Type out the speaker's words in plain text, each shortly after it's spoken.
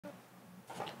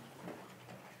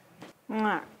All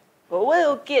right. Well,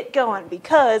 we'll get going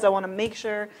because I want to make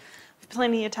sure we have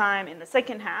plenty of time in the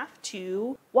second half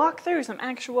to walk through some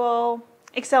actual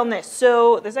Excel ness.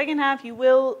 So the second half, you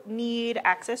will need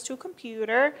access to a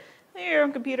computer. Your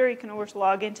own computer, you can always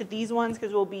log into these ones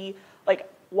because we'll be like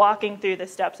walking through the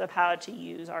steps of how to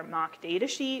use our mock data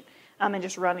sheet and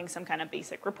just running some kind of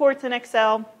basic reports in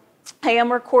Excel. I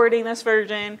am recording this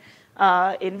version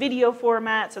in video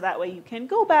format, so that way you can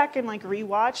go back and like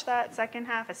rewatch that second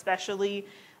half especially,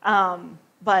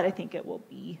 but I think it will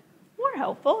be more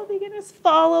helpful if you can just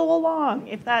follow along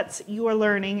if that's your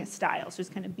learning style, so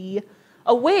just kind of be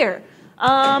aware.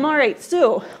 All right,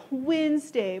 so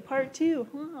Wednesday, part 2.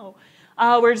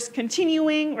 We're just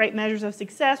continuing, right, measures of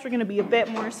success. We're going to be a bit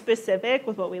more specific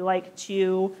with what we like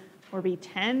to, or we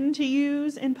tend to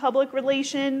use in public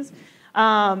relations.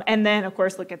 And then, of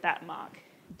course, look at that mock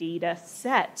data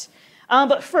set.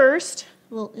 But first,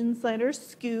 a little insider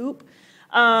scoop.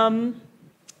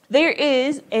 There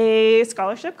is a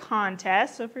scholarship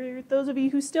contest. So for those of you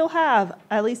who still have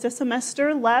at least a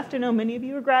semester left, I know many of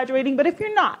you are graduating, but if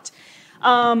you're not,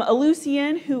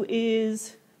 Ellucian, who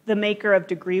is the maker of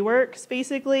DegreeWorks,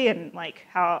 basically, and like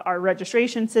how our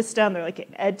registration system, they're like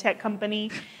an ed tech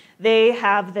company, they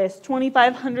have this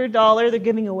 $2,500, they're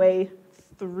giving away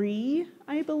 3,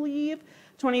 I believe,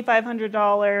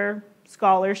 $2,500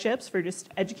 scholarships for just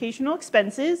educational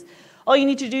expenses. All you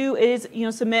need to do is,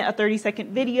 submit a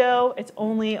 30-second video. It's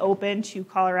only open to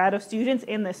Colorado students.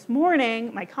 And this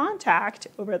morning, my contact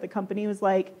over at the company was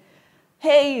like,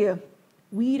 hey,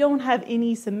 we don't have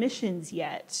any submissions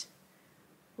yet.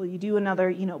 Will you do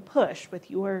another, push with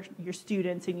your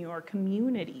students in your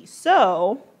community?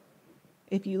 So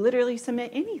if you literally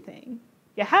submit anything,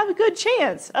 you have a good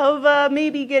chance of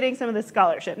maybe getting some of the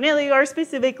scholarship. Now, they are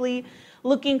specifically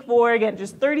looking for, again,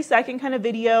 just 30-second kind of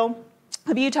video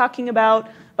of you talking about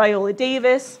Viola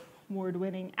Davis,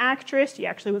 award-winning actress. She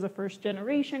actually was a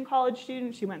first-generation college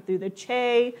student. She went through the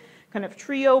Che kind of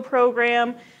trio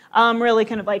program, really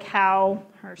kind of like how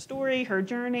her story, her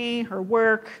journey, her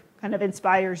work kind of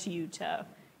inspires you to,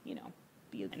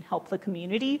 be and help the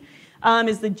community,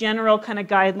 is the general kind of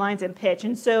guidelines and pitch.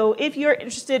 And so if you're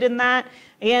interested in that,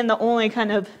 and the only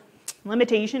kind of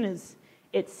limitation is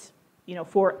it's,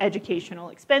 for educational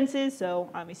expenses. So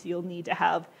obviously you'll need to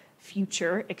have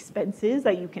future expenses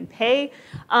that you can pay.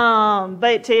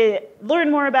 But to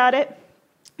learn more about it,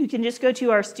 you can just go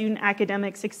to our Student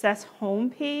Academic Success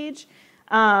homepage.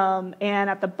 And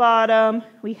at the bottom,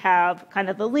 we have kind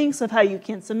of the links of how you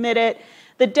can submit it.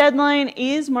 The deadline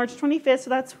is March 25th, so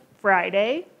that's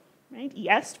Friday, right?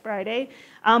 Yes, Friday.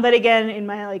 But again, in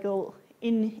my little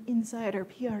insider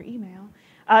PR email,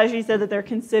 she said that they're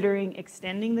considering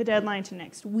extending the deadline to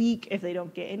next week if they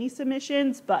don't get any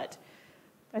submissions. But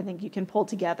I think you can pull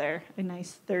together a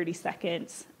nice 30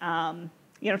 seconds,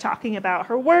 talking about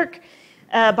her work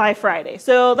by Friday.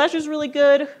 So that's just really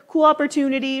good, cool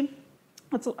opportunity.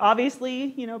 It's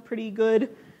obviously, pretty good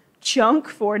chunk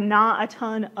for not a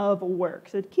ton of work.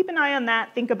 So keep an eye on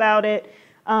that, think about it,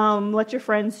 let your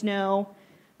friends know.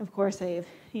 Of course, I've,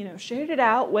 shared it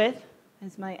out with,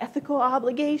 as my ethical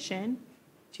obligation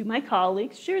to my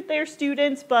colleagues, shared their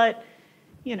students, but,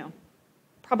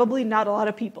 probably not a lot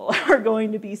of people are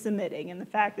going to be submitting. And the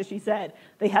fact that she said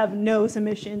they have no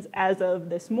submissions as of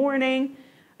this morning,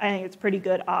 I think it's pretty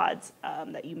good odds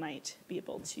that you might be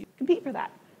able to compete for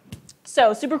that.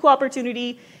 So super cool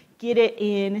opportunity, get it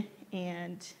in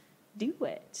and do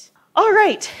it. All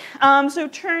right, so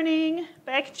turning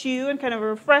back to and kind of a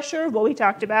refresher of what we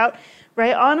talked about,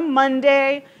 right, on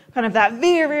Monday, kind of that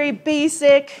very, very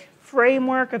basic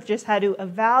framework of just how to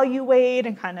evaluate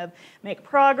and kind of make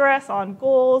progress on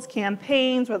goals,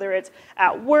 campaigns, whether it's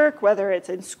at work, whether it's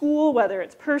in school, whether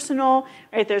it's personal,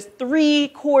 right? There's 3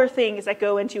 core things that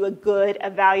go into a good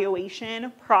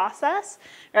evaluation process,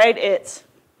 right? It's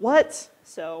what,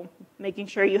 so making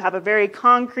sure you have a very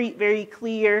concrete, very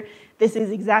clear, this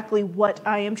is exactly what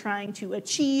I am trying to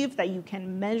achieve, that you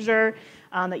can measure,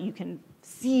 that you can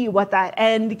see what that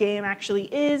end game actually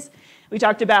is. We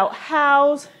talked about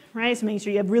hows, right? So make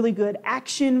sure you have really good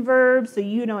action verbs so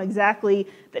you know exactly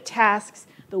the tasks,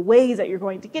 the ways that you're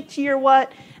going to get to your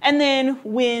what. And then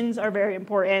wins are very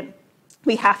important.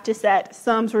 We have to set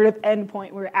some sort of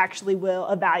endpoint where we actually will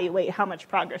evaluate how much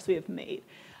progress we have made.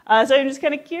 So I'm just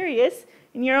kind of curious,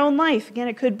 in your own life, again,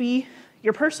 it could be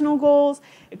your personal goals,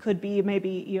 it could be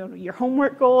maybe your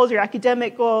homework goals, your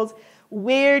academic goals.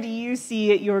 Where do you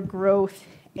see your growth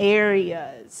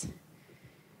areas?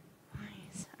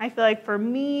 I feel like for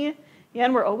me,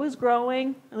 again, we're always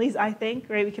growing, at least I think,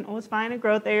 right? We can always find a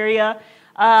growth area.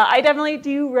 I definitely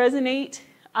do resonate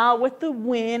with the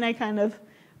win. I kind of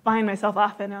find myself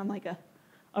often on like a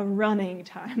running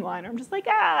timeline. I'm just like,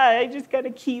 I just got to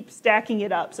keep stacking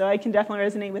it up. So I can definitely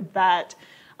resonate with that.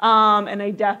 And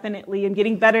I definitely am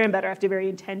getting better and better. I have to very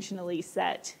intentionally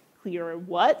set clearer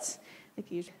what. Like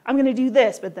I'm going to do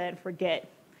this, but then forget,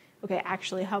 okay,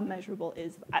 actually how measurable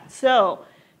is that? So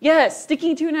yes,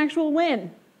 sticking to an actual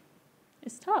win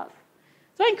is tough.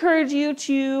 So I encourage you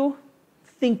to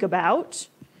think about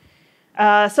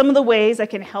some of the ways that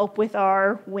can help with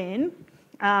our win.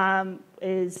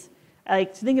 Is I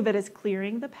like to think of it as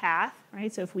clearing the path,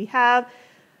 right? So if we have,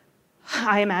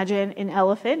 I imagine, an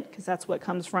elephant, because that's what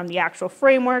comes from the actual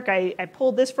framework I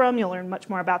pulled this from. You'll learn much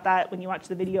more about that when you watch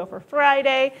the video for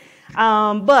Friday.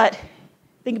 But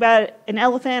think about an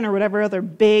elephant or whatever other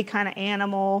big kind of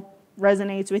animal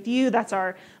resonates with you. That's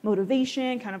our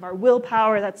motivation, kind of our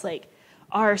willpower. That's like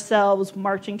ourselves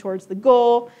marching towards the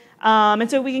goal. And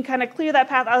so we can kind of clear that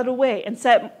path out of the way and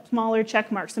set smaller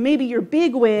check marks. So maybe your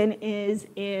big win is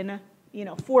in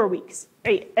 4 weeks,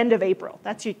 right? End of April.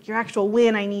 That's your actual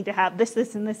win. I need to have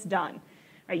this, and this done,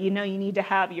 right? You need to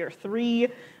have your 3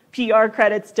 PR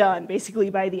credits done basically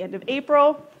by the end of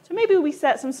April. So maybe we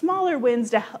set some smaller wins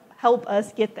to help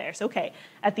us get there. So, okay,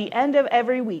 at the end of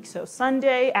every week, so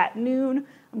Sunday at noon,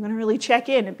 I'm going to really check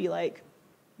in and be like,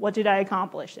 what did I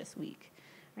accomplish this week?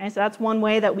 Right? So that's one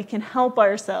way that we can help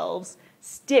ourselves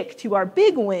stick to our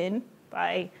big win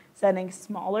by setting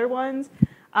smaller ones.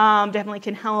 Definitely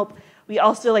can help. We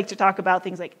also like to talk about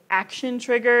things like action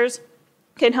triggers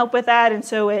can help with that. And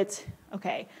so it's,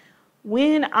 okay,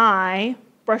 when I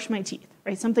brush my teeth,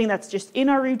 right? Something that's just in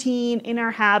our routine, in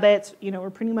our habits, we're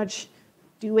pretty much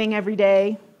doing every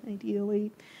day,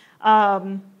 ideally.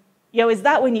 Is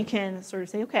that when you can sort of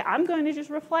say, okay, I'm going to just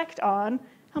reflect on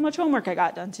how much homework I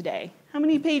got done today? How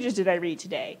many pages did I read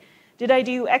today? Did I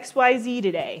do X, Y, Z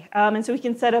today? And so we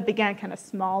can set up, again, kind of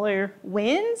smaller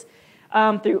wins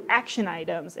through action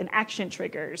items and action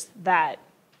triggers that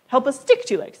help us stick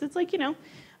to it. Because it's like,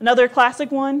 another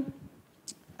classic one,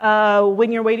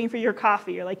 when you're waiting for your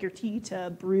coffee or like your tea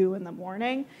to brew in the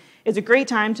morning, is a great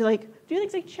time to do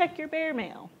things like check your bear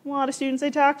mail. A lot of students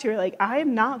I talk to are like, I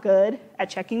am not good at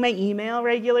checking my email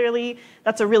regularly.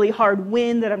 That's a really hard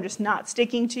win that I'm just not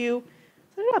sticking to.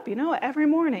 Set it up, every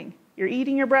morning. You're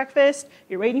eating your breakfast,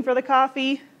 you're waiting for the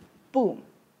coffee, boom.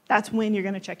 That's when you're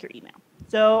going to check your email.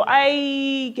 So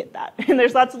I get that. And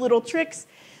there's lots of little tricks,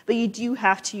 but you do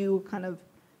have to kind of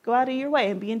go out of your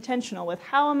way and be intentional with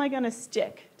how am I going to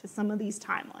stick to some of these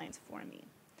timelines for me.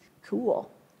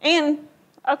 Cool. And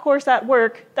of course, at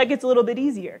work, that gets a little bit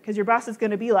easier because your boss is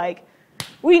going to be like,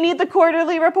 we need the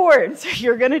quarterly report. So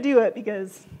you're going to do it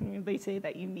because they say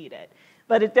that you need it.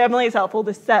 But it definitely is helpful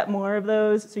to set more of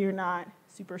those so you're not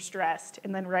super stressed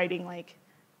and then writing like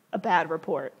a bad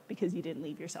report because you didn't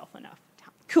leave yourself enough time.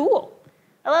 Cool.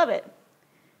 I love it.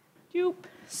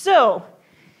 So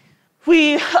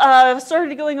we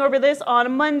started going over this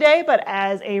on Monday, but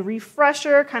as a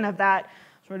refresher, kind of that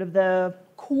sort of the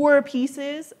core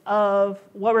pieces of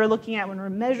what we're looking at when we're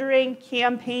measuring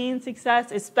campaign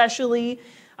success, especially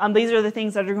these are the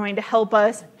things that are going to help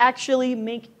us actually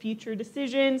make future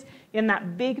decisions. And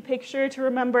that big picture to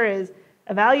remember is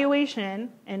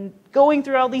evaluation and going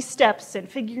through all these steps and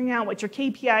figuring out what your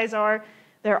KPIs are.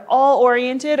 They're all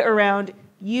oriented around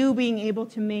you being able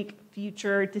to make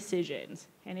future decisions.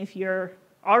 And if you're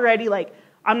already like,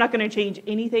 I'm not going to change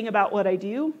anything about what I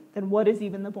do, then what is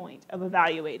even the point of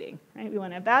evaluating, right? We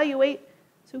want to evaluate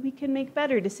so we can make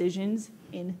better decisions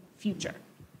in future.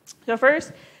 So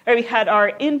first, we had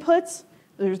our inputs.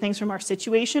 Those are things from our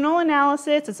situational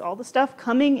analysis. It's all the stuff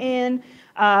coming in,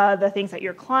 the things that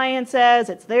your client says.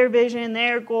 It's their vision,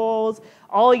 their goals,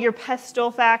 all your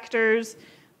pestle factors.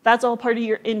 That's all part of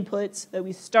your inputs that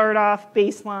we start off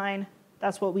baseline.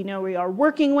 That's what we know we are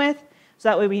working with. So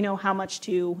that way we know how much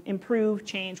to improve,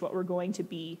 change what we're going to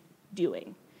be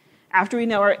doing. After we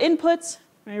know our inputs,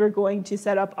 we're going to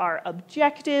set up our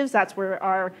objectives. That's where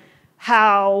our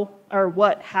how, or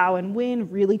what, how, and when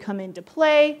really come into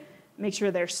play. Make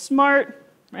sure they're smart,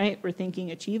 right? We're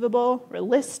thinking achievable,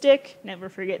 realistic, never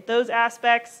forget those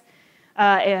aspects,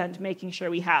 and making sure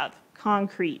we have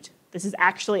concrete. This is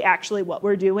actually what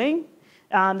we're doing.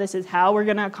 This is how we're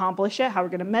going to accomplish it, how we're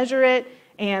going to measure it,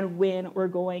 and when we're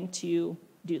going to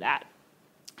do that.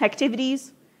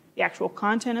 Activities, the actual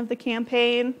content of the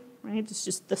campaign, right? It's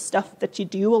just the stuff that you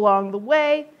do along the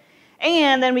way.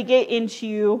 And then we get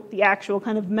into the actual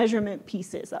kind of measurement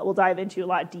pieces that we'll dive into a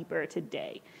lot deeper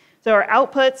today. So our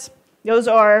outputs, those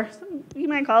are, you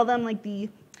might call them like the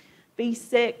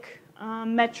basic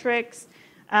metrics.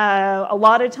 A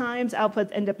lot of times outputs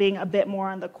end up being a bit more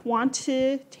on the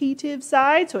quantitative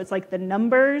side, so it's like the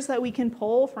numbers that we can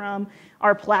pull from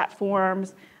our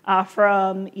platforms,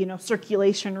 from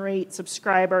circulation rate,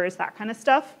 subscribers, that kind of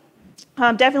stuff.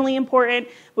 Definitely important,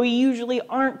 but we usually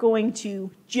aren't going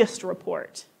to just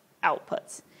report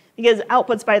outputs, because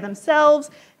outputs by themselves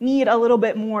need a little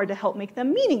bit more to help make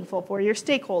them meaningful for your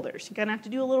stakeholders. You're gonna have to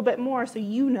do a little bit more so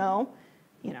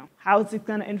how is it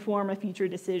gonna inform a future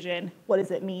decision? What does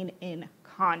it mean in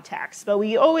context? But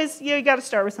we always, you gotta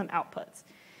start with some outputs.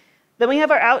 Then we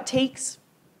have our outtakes.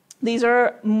 These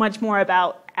are much more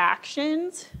about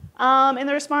actions. In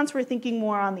the response, we're thinking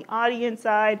more on the audience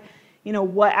side.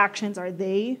 What actions are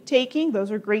they taking?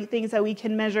 Those are great things that we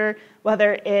can measure,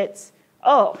 whether it's,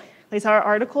 they saw our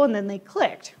article and then they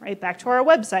clicked right back to our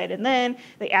website, and then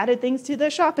they added things to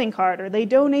the shopping cart, or they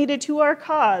donated to our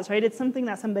cause, right? It's something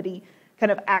that somebody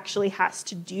kind of actually has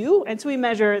to do, and so we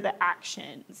measure the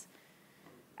actions.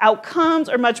 Outcomes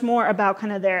are much more about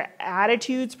kind of their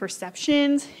attitudes,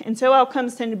 perceptions, and so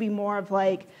outcomes tend to be more of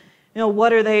like,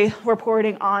 what are they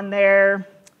reporting on their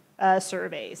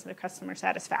surveys, their customer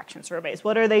satisfaction surveys?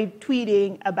 What are they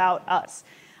tweeting about us?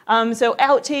 So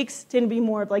outtakes tend to be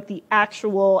more of like the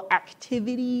actual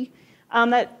activity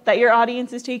that your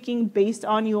audience is taking based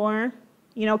on your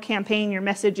campaign, your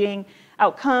messaging.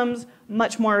 Outcomes,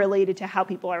 much more related to how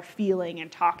people are feeling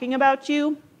and talking about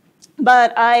you.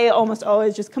 But I almost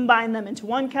always just combine them into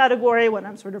one category when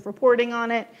I'm sort of reporting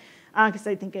on it, because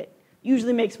I think it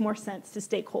usually makes more sense to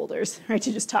stakeholders, right,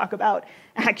 to just talk about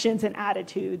actions and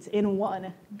attitudes in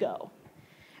one go.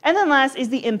 And then last is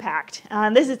the impact.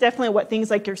 This is definitely what things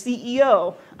like your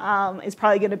CEO is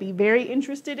probably going to be very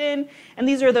interested in. And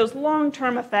these are those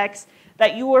long-term effects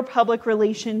that your public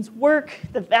relations work,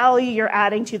 the value you're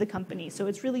adding to the company. So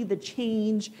it's really the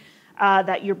change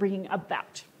that you're bringing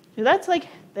about. So that's like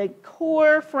the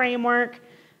core framework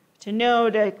to know,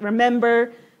 to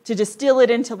remember, to distill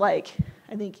it into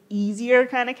I think easier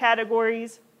kind of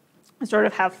categories. I sort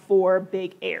of have 4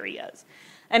 big areas.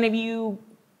 And if you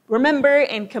remember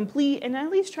and complete and at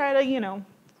least try to,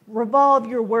 revolve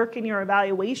your work and your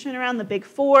evaluation around the big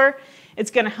 4,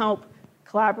 it's going to help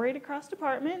collaborate across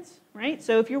departments, right?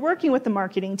 So if you're working with the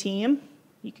marketing team,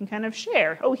 you can kind of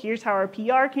share, here's how our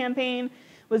PR campaign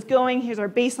was going, here's our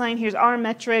baseline, here's our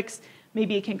metrics.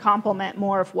 Maybe it can complement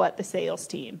more of what the sales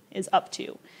team is up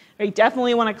to. You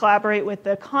definitely want to collaborate with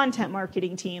the content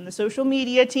marketing team, the social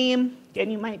media team.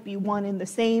 Again, you might be one in the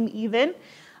same even.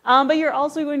 But you're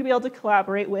also going to be able to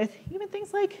collaborate with even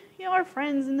things like our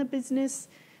friends in the business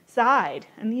side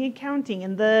and the accounting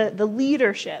and the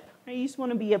leadership. Right? You just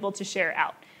want to be able to share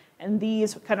out. And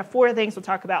these kind of 4 things we'll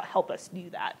talk about help us do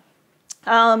that.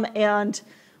 And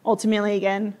ultimately,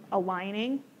 again,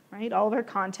 aligning all of our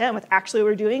content with actually what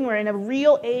we're doing. We're in a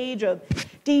real age of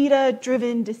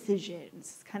data-driven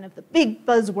decisions, kind of the big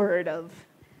buzzword of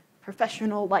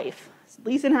professional life. At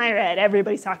least in higher ed,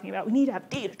 everybody's talking about we need to have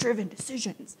data-driven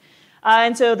decisions.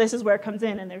 And so this is where it comes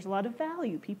in, and there's a lot of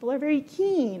value. People are very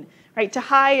keen, right, to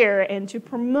hire and to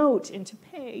promote and to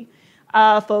pay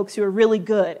folks who are really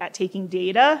good at taking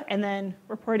data and then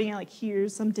reporting out,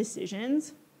 here's some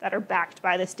decisions that are backed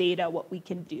by this data, what we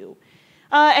can do.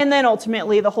 And then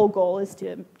ultimately, the whole goal is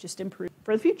to just improve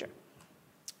for the future.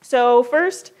 So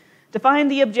first, define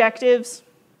the objectives.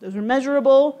 Those are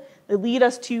measurable. They lead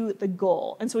us to the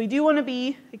goal. And so we do want to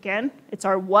be, again, it's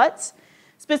our what's,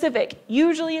 specific.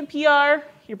 Usually in PR,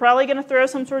 you're probably going to throw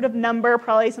some sort of number,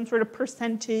 probably some sort of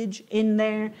percentage in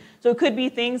there. So it could be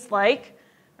things like,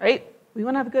 right, we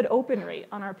want to have a good open rate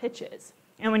on our pitches.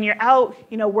 And when you're out,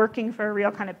 working for a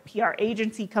real kind of PR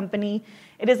agency company,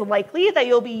 it is likely that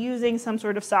you'll be using some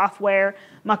sort of software.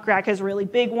 Muck Rack is a really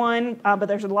big one, but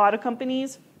there's a lot of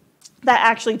companies that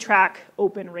actually track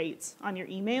open rates on your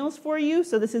emails for you.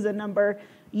 So this is a number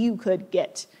you could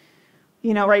get.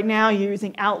 Right now you're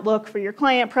using Outlook for your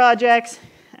client projects.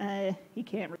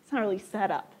 It's not really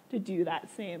set up to do that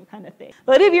same kind of thing.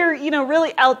 But if you're,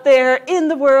 really out there in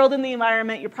the world, in the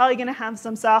environment, you're probably going to have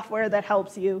some software that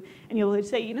helps you, and you'll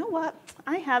say, you know what,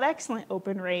 I have excellent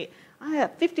open rate. I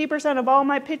have 50% of all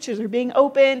my pitches are being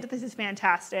opened. This is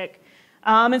fantastic.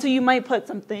 And so you might put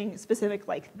something specific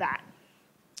like that.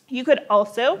 You could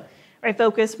also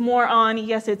focus more on,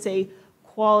 yes, it's a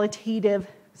qualitative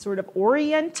sort of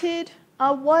oriented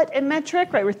what and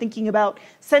metric, right? We're thinking about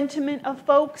sentiment of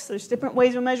folks. There's different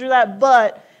ways to measure that,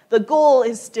 but the goal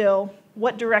is still,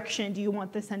 what direction do you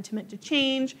want the sentiment to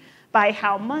change? By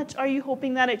how much are you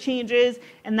hoping that it changes?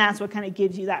 And that's what kind of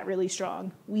gives you that really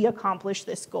strong, we accomplished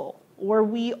this goal, or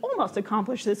we almost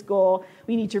accomplished this goal.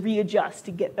 We need to readjust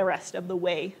to get the rest of the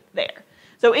way there.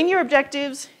 So in your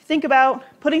objectives, think about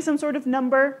putting some sort of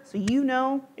number so you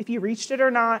know if you reached it or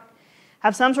not.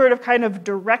 Have some sort of kind of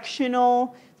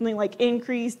directional, something like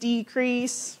increase,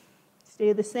 decrease,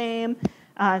 stay the same,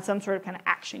 some sort of kind of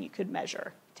action you could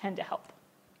measure tend to help.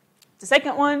 The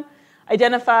second one,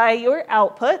 identify your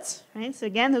outputs, right? So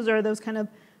again, those are those kind of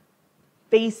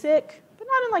basic, but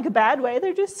not in like a bad way.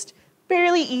 They're just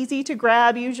fairly easy to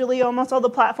grab. Usually almost all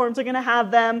the platforms are going to have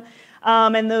them.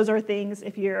 And those are things,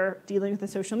 if you're dealing with a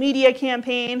social media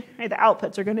campaign, right, the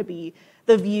outputs are going to be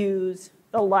the views,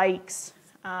 the likes,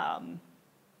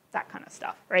 that kind of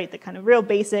stuff, right? The kind of real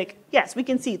basic, yes, we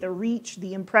can see the reach,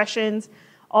 the impressions,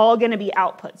 all going to be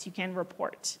outputs you can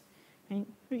report. Right?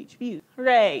 Reach, views,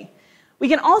 hooray. We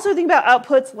can also think about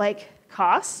outputs like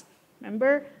costs.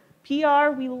 Remember, PR,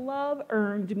 we love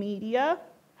earned media.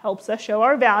 Helps us show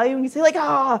our value. And we say like,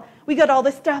 we got all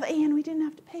this stuff and we didn't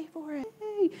have to pay for it.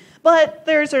 Hey. But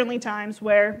there are certainly times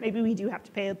where maybe we do have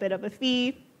to pay a bit of a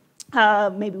fee.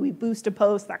 Maybe we boost a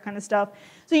post, that kind of stuff.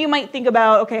 So you might think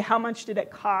about, okay, how much did it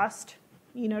cost,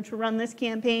 to run this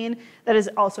campaign? That is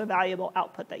also a valuable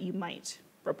output that you might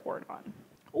report on.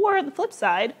 Or on the flip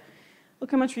side, look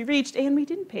how much we reached and we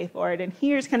didn't pay for it. And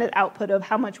here's kind of the output of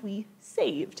how much we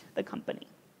saved the company.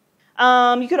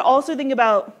 You could also think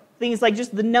about things like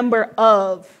just the number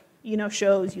of,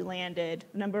 shows you landed,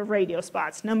 number of radio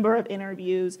spots, number of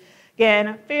interviews.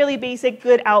 Again, fairly basic,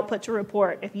 good output to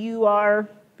report.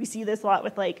 We see this a lot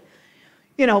with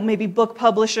maybe book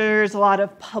publishers, a lot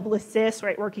of publicists,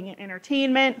 right, working in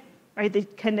entertainment, right? They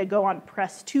tend to go on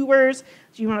press tours.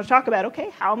 So you want to talk about,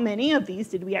 okay, how many of these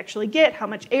did we actually get? How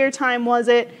much airtime was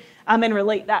it? And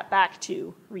relate that back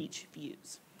to reach,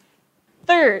 views.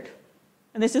 Third,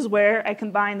 and this is where I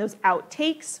combine those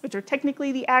outtakes, which are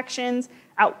technically the actions,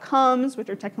 outcomes, which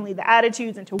are technically the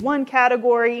attitudes, into one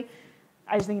category.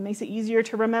 I just think it makes it easier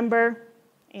to remember.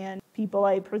 And people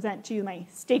I present to, my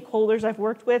stakeholders I've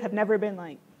worked with, have never been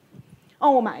like,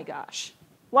 oh my gosh,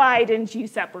 why didn't you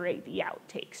separate the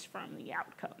outtakes from the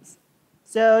outcomes?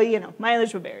 So,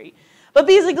 mileage will vary. But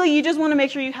basically, you just want to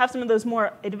make sure you have some of those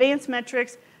more advanced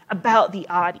metrics about the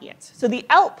audience. So the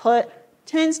output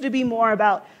tends to be more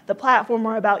about the platform,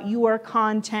 more about your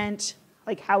content,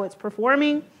 like how it's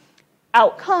performing.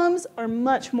 Outcomes are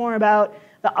much more about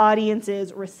the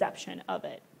audience's reception of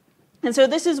it. And so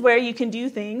this is where you can do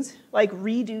things like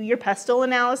redo your pestle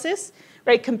analysis,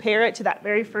 right? Compare it to that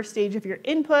very first stage of your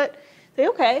input. Say,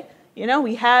 okay,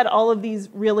 we had all of these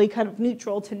really kind of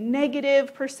neutral to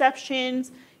negative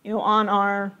perceptions, on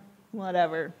our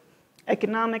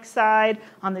economic side,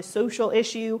 on the social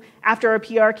issue. After our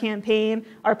PR campaign,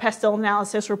 our pestle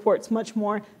analysis reports much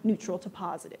more neutral to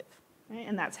positive. Right?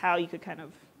 And that's how you could kind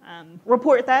of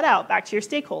report that out back to your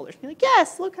stakeholders. Be like,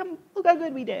 yes, look how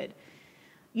good we did.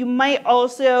 You might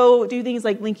also do things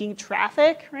like linking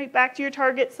traffic right back to your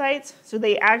target sites. So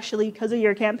they actually, because of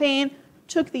your campaign,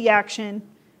 took the action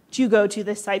to go to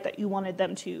the site that you wanted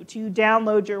them to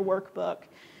download your workbook,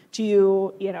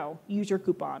 to use your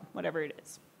coupon, whatever it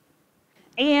is.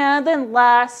 And then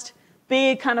last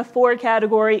big kind of forward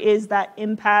category is that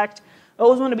impact. I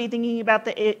always want to be thinking about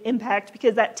the impact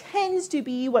because that tends to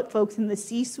be what folks in the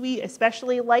C-suite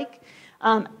especially like.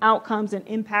 Outcomes and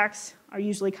impacts are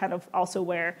usually kind of also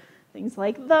where things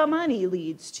like the money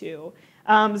leads to.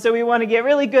 So we want to get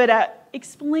really good at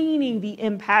explaining the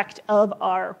impact of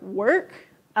our work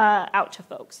out to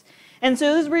folks. And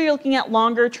so this is where you're looking at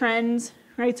longer trends,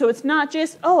 right? So it's not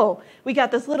just, we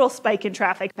got this little spike in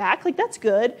traffic back, like that's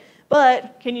good,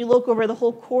 but can you look over the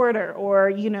whole quarter or,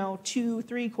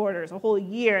 2-3 quarters, a whole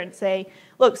year and say,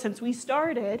 look, since we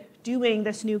started doing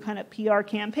this new kind of PR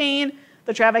campaign,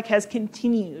 the traffic has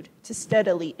continued to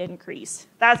steadily increase.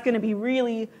 That's going to be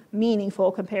really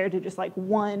meaningful compared to just like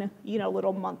one,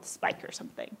 little month spike or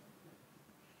something.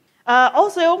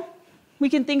 Also, we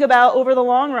can think about over the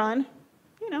long run,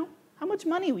 how much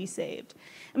money we saved.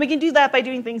 And we can do that by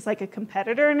doing things like a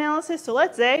competitor analysis. So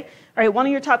let's say, all right, one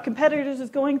of your top competitors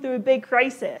is going through a big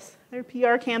crisis. Their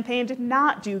PR campaign did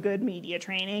not do good media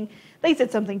training. They said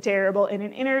something terrible in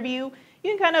an interview.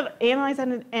 You can kind of analyze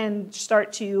that and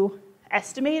start to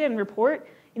estimate and report,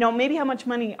 maybe how much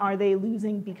money are they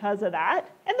losing because of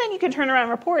that? And then you can turn around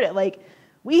and report it like,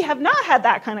 we have not had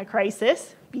that kind of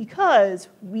crisis because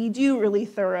we do really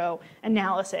thorough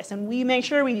analysis and we make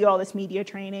sure we do all this media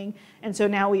training. And so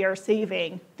now we are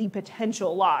saving the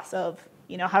potential loss of,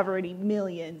 however many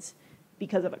millions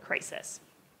because of a crisis.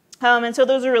 And so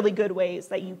those are really good ways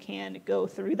that you can go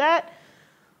through that.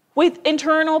 With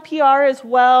internal PR as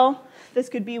well, this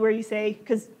could be where you say,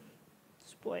 because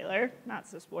spoiler, not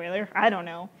so spoiler, I don't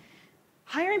know.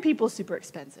 hiring people is super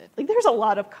expensive. Like there's a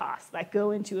lot of costs that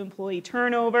go into employee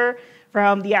turnover,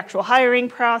 from the actual hiring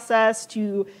process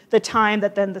to the time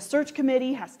that then the search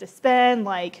committee has to spend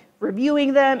like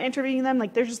reviewing them, interviewing them.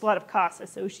 Like there's just a lot of costs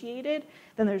associated.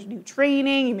 Then there's new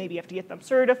training, you maybe have to get them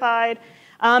certified.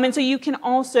 And so you can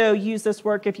also use this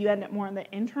work if you end up more on the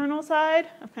internal side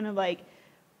of kind of like,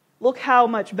 look how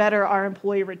much better our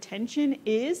employee retention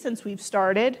is since we've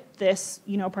started this,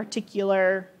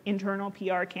 particular internal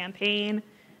PR campaign.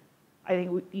 I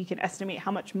think you can estimate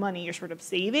how much money you're sort of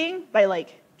saving by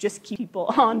like just keep people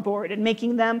on board and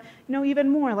making them, even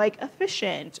more like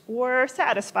efficient or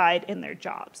satisfied in their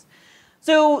jobs.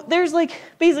 So there's like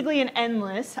basically an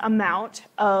endless amount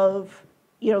of,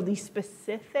 these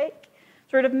specific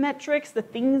sort of metrics, the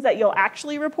things that you'll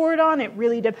actually report on. It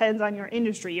really depends on your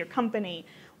industry, your company,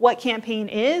 what campaign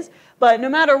is, but no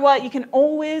matter what, you can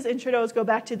always and should always go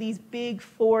back to these big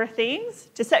 4 things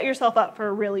to set yourself up for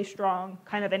a really strong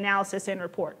kind of analysis and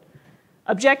report.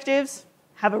 Objectives,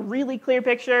 have a really clear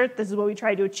picture. This is what we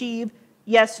try to achieve.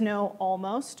 Yes, no,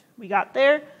 almost. We got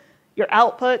there. Your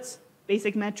outputs,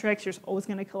 basic metrics, you're always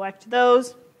going to collect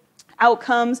those.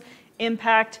 Outcomes,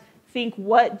 impact, think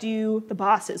what do the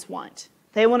bosses want?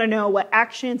 They want to know what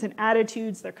actions and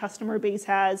attitudes their customer base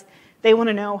has. They want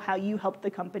to know how you help the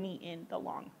company in the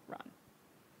long run.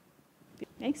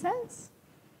 Make sense?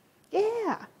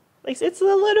 Yeah. Like, it's a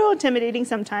little intimidating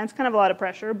sometimes, kind of a lot of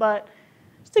pressure, but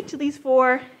stick to these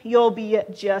 4, you'll be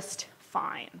just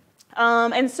fine.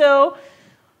 And so,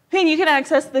 you can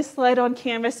access this slide on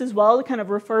Canvas as well to kind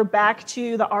of refer back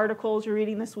to the articles you're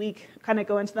reading this week, kind of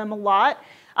go into them a lot.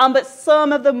 But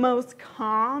some of the most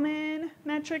common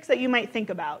metrics that you might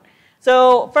think about.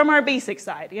 So from our basic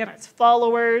side, again, it's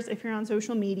followers. If you're on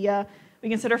social media, we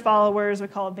consider followers, we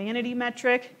call a vanity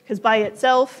metric, because by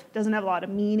itself doesn't have a lot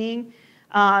of meaning.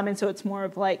 And so it's more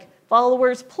of like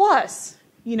followers plus,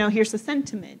 here's the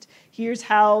sentiment. Here's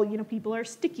how, people are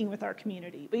sticking with our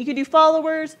community. But you could do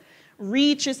followers.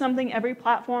 Reach is something every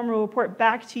platform will report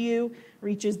back to you.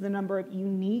 Reach is the number of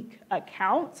unique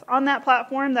accounts on that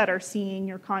platform that are seeing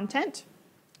your content.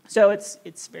 So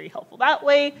it's very helpful that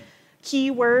way.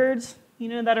 Keywords,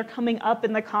 that are coming up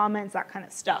in the comments, that kind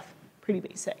of stuff. Pretty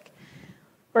basic.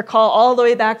 Recall all the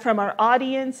way back from our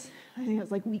audience. I think it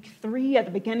was like week 3 at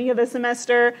the beginning of the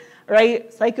semester,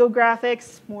 right?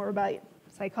 Psychographics, more about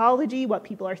psychology, what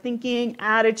people are thinking,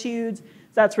 attitudes. So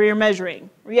that's where you're measuring.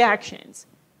 Reactions,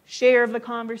 share of the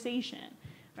conversation,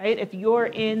 right? If you're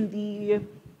in the,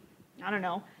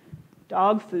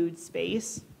 dog food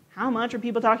space, how much are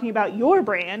people talking about your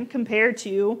brand compared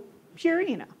to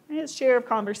Purina? It's share of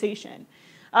conversation.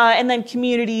 And then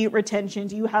community retention.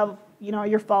 Do you have,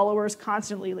 your followers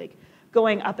constantly like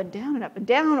going up and down and up and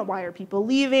down? Why are people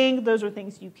leaving? Those are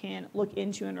things you can look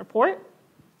into and report.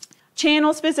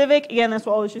 Channel specific, again, this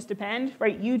will always just depend,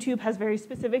 right? YouTube has very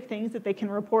specific things that they can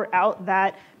report out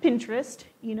that Pinterest,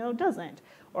 doesn't.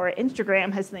 Or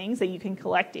Instagram has things that you can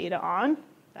collect data on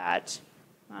that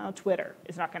Twitter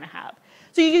is not going to have.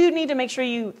 So you do need to make sure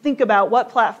you think about what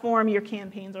platform your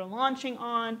campaigns are launching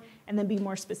on and then be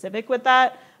more specific with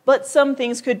that. But some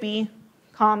things could be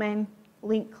common,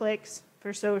 link clicks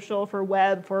for social, for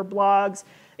web, for blogs,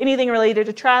 anything related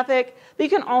to traffic.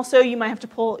 But you might have to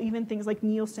pull even things like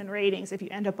Nielsen ratings if you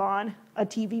end up on a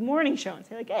TV morning show and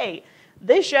say like, hey,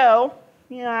 this show,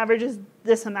 averages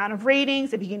this amount of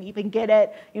ratings. If you can even get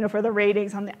it, for the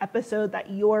ratings on the episode that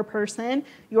your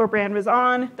brand was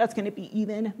on, that's going to be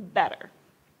even better.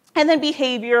 And then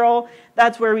behavioral,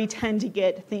 that's where we tend to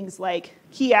get things like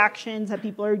key actions that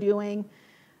people are doing.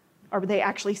 Are they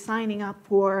actually signing up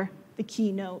for the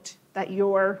keynote that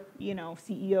your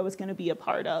CEO is going to be a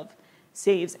part of,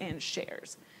 saves and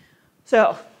shares?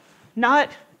 So not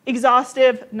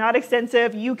exhaustive, not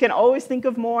extensive. You can always think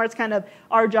of more. It's kind of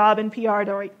our job in PR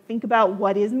to think about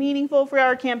what is meaningful for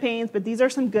our campaigns, but these are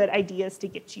some good ideas to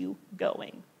get you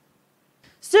going.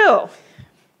 So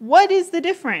what is the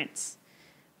difference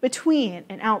between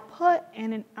an output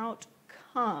and an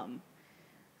outcome?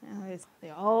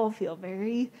 They all feel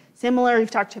very similar.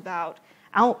 We've talked about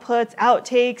outputs,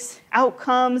 outtakes,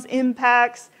 outcomes,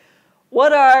 impacts.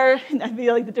 I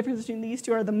feel like the difference between these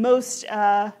two are the most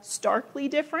starkly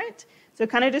different. So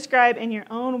kind of describe in your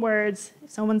own words,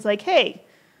 if someone's like, hey,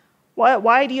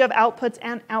 why do you have outputs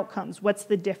and outcomes? What's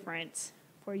the difference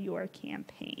for your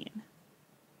campaign?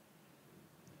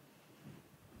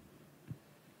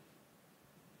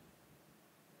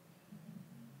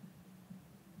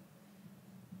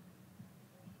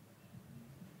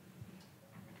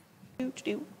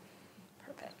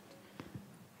 Perfect.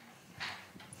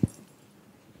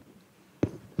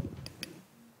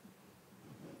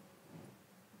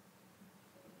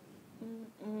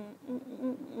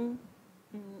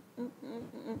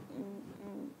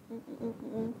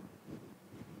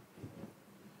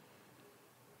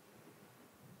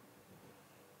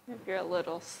 if you're a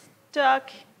little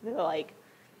stuck, like,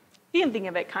 you can think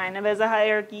of it kind of as a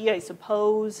hierarchy, I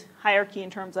suppose. Hierarchy in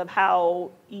terms of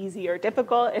how easy or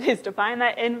difficult it is to find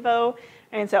that info.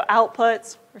 And so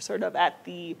outputs are sort of at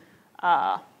the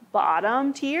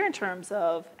bottom tier in terms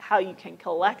of how you can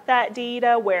collect that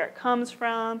data, where it comes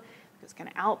from. Those kind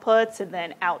of outputs, and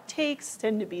then outtakes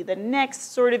tend to be the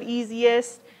next sort of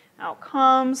easiest.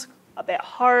 Outcomes, a bit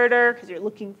harder because you're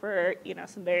looking for,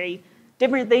 some very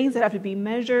different things that have to be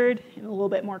measured in a little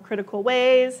bit more critical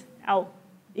ways.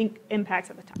 Impacts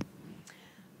at the top.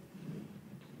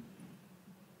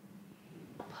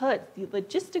 Put the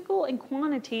logistical and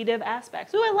quantitative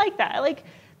aspects. So I like that. I like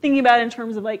thinking about it in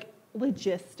terms of like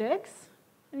logistics.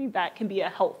 I think that can be a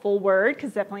helpful word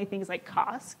because definitely things like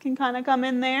costs can kind of come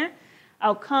in there.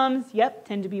 Outcomes, yep,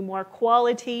 tend to be more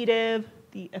qualitative.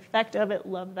 The effect of it,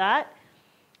 love that.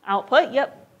 Output,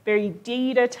 yep, very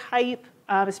data type,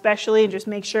 especially, and just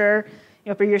make sure,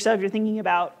 for yourself you're thinking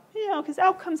about, because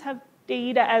outcomes have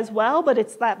data as well, but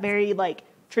it's that very like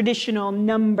traditional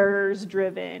numbers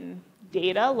driven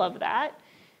data, love that.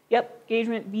 Yep,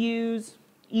 engagement views,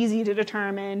 easy to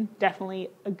determine, definitely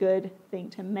a good thing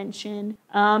to mention.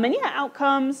 And yeah,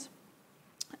 outcomes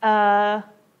are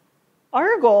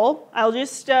a goal. I'll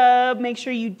just make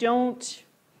sure you don't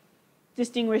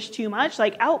distinguish too much.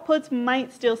 Like outputs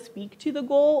might still speak to the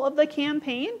goal of the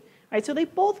campaign, right? So they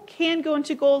both can go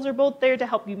into goals. They're both there to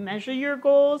help you measure your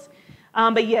goals.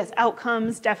 But yes,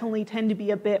 outcomes definitely tend to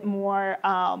be a bit more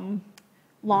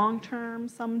long-term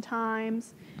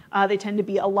sometimes. They tend to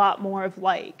be a lot more of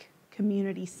like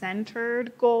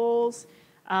community-centered goals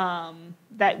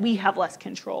that we have less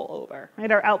control over,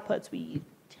 right? Our outputs we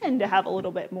tend to have a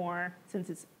little bit more since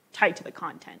it's tied to the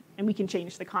content, and we can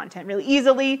change the content really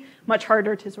easily, much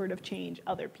harder to sort of change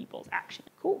other people's action.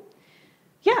 Cool.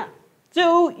 Yeah.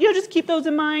 So, just keep those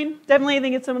in mind. Definitely, I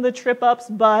think it's some of the trip-ups,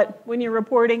 but when you're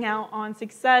reporting out on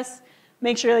success,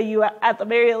 make sure that you, at the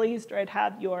very least, right,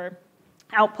 have your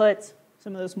outputs,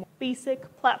 some of those more basic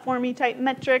platformy type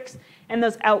metrics, and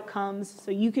those outcomes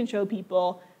so you can show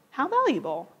people how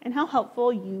valuable and how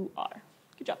helpful you are.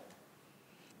 Good job.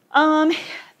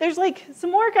 There's like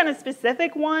some more kind of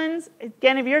specific ones.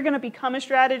 Again, if you're going to become a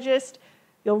strategist,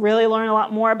 you'll really learn a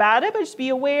lot more about it, but just be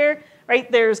aware,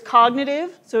 right? There's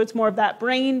cognitive, so it's more of that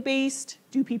brain-based.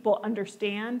 Do people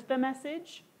understand the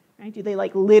message? Right? Do they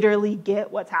like literally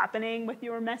get what's happening with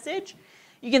your message?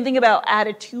 You can think about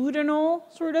attitudinal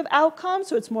sort of outcomes,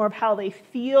 so it's more of how they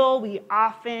feel. We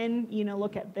often,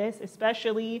 look at this,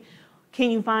 especially.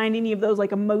 Can you find any of those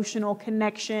like emotional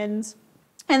connections?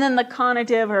 And then the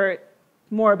cognitive are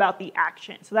more about the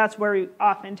action. So that's where we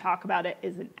often talk about it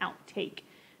as an outtake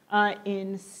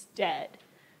instead.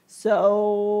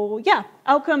 So yeah,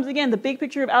 outcomes, again, the big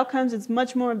picture of outcomes is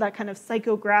much more of that kind of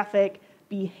psychographic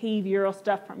behavioral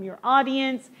stuff from your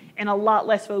audience and a lot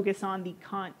less focus on the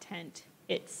content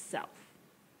itself.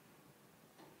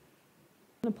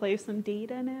 I'm going to play some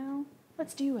data now.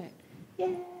 Let's do it.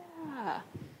 Yeah.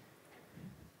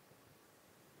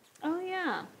 Oh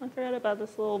yeah, I forgot about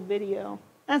this little video.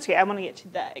 That's okay, I want to get to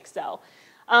that Excel.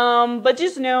 But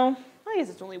just know, I guess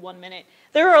it's only 1 minute.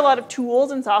 There are a lot of tools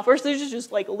and software, so there's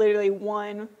just like literally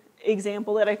one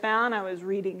example that I found. I was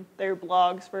reading their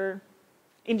blogs for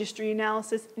industry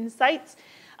analysis insights.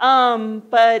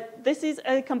 But this is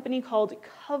a company called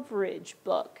Coverage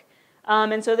Book.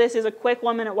 And so this is a quick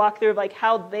 1 minute walkthrough of like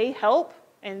how they help,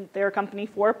 and they're a company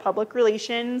for public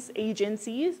relations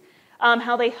agencies,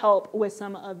 how they help with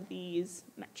some of these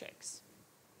metrics.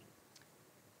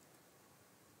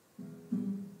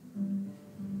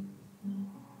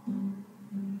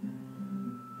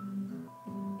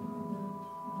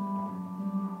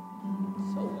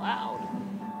 So loud.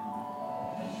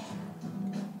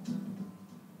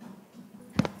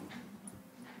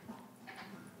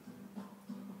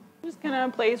 Just kind of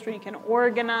a place where you can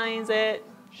organize it,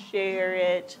 share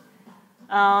it.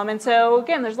 And so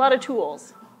again, there's a lot of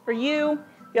tools. For you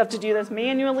have to do this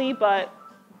manually, but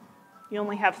you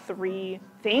only have 3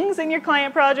 things in your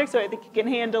client project, so I think you can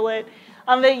handle it.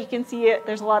 That you can see it.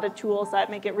 There's a lot of tools that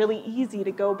make it really easy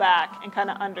to go back and kind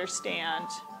of understand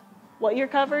what your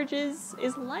coverage is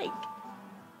like.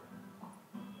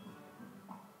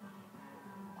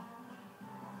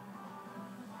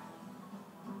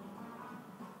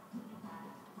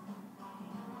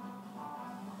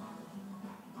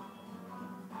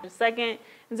 A second.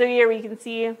 And so here we can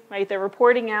see, right, they're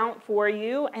reporting out for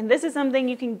you, and this is something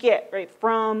you can get, right,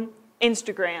 from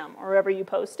Instagram or wherever you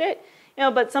post it.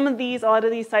 But some of these, a lot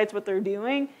of these sites, what they're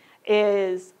doing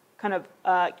is kind of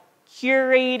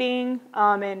curating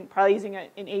and probably using an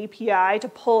API to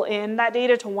pull in that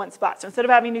data to one spot. So instead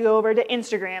of having to go over to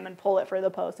Instagram and pull it for the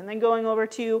post, and then going over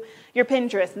to your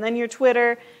Pinterest and then your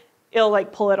Twitter, it'll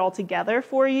like pull it all together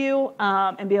for you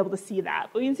and be able to see that.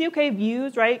 But you can see, okay,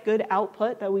 views, right? Good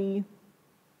output that we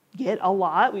get a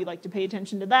lot. We like to pay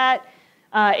attention to that.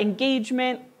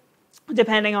 Engagement,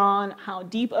 depending on how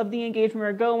deep of the engagement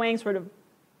we're going, sort of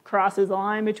crosses the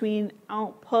line between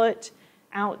output,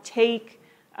 outtake.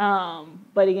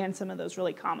 But again, some of those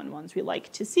really common ones we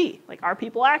like to see. Like, are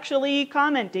people actually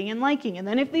commenting and liking? And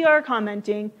then if they are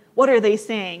commenting, what are they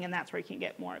saying? And that's where you can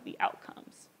get more of the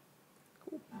outcomes.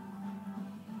 Cool.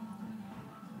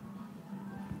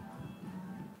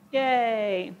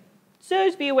 Yay. So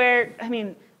just be aware,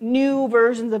 new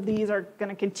versions of these are going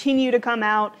to continue to come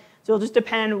out. So it'll just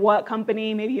depend what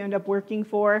company maybe you end up working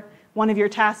for. One of your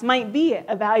tasks might be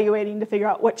evaluating to figure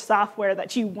out which software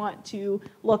that you want to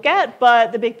look at,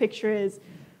 but the big picture is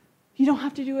you don't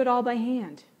have to do it all by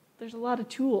hand. There's a lot of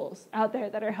tools out there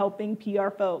that are helping PR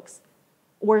folks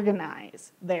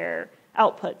organize their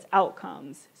outputs,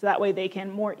 outcomes, so that way they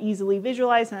can more easily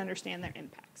visualize and understand their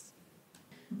impacts.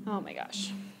 Oh my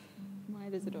gosh, why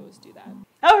does it always do that?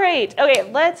 All right, okay,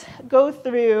 let's go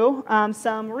through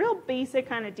some real basic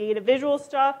kind of data visual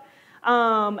stuff.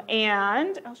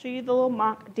 And I'll show you the little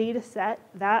mock data set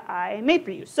that I made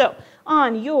for you. So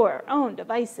on your own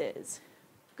devices,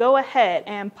 go ahead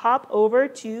and pop over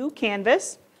to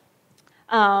Canvas,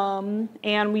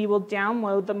 and we will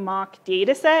download the mock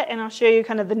data set, and I'll show you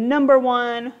kind of the number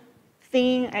one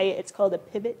thing. It's called a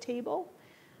pivot table.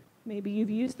 Maybe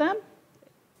you've used them.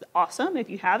 Awesome. If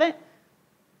you haven't,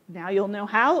 now you'll know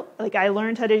how. Like, I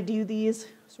learned how to do these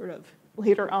sort of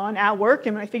later on at work,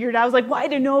 and when I figured out, I was like, why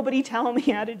did nobody tell me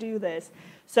how to do this?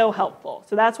 So helpful.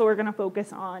 So that's what we're going to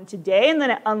focus on today, and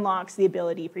then it unlocks the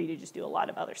ability for you to just do a lot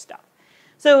of other stuff.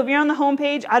 So if you're on the home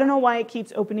page, I don't know why it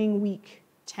keeps opening week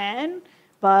 10,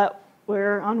 but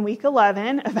we're on week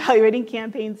 11, evaluating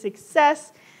campaign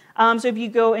success. So if you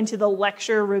go into the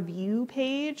lecture review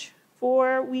page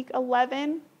for week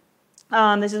 11,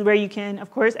 this is where you can,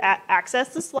 of course,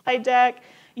 access the slide deck.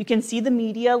 You can see the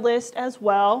media list as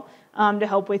well. To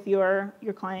help with your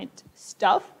client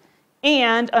stuff.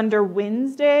 And under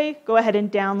Wednesday, go ahead and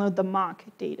download the mock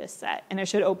data set, and it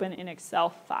should open an Excel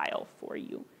file for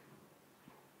you.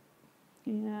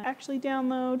 Yeah, actually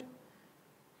download,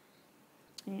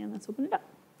 and let's open it up.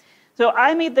 So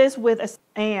I made this with it's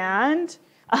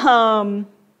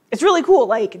really cool.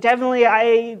 Like, definitely,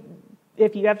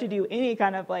 if you have to do any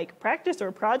kind of like practice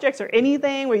or projects or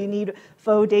anything where you need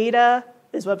faux data,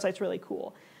 this website's really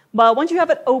cool. But once you have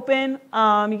it open,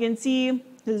 you can see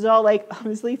this is all like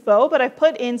obviously faux, but I've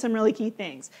put in some really key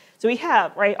things. So we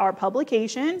have, right, our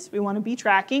publications. We want to be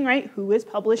tracking, right, who is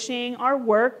publishing our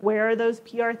work, where are those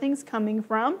PR things coming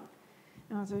from.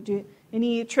 And also,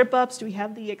 any trip ups? Do we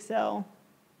have the Excel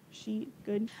sheet?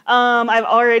 Good. I've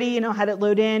already, had it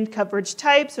load in coverage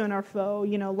type. So in our faux,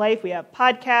 life, we have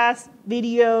podcasts,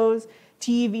 videos,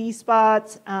 TV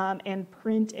spots, and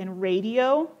print and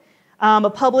radio.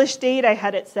 A published date, I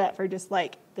had it set for just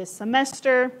like this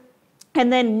semester.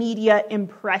 And then media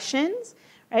impressions,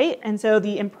 right? And so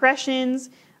the impressions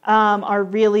are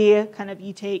really kind of,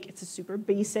 it's a super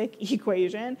basic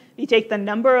equation. You take the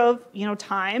number of,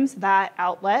 times that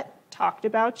outlet talked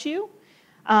about you,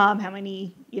 how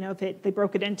many, if they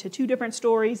broke it into 2 different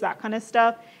stories, that kind of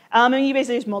stuff. And you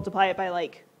basically just multiply it by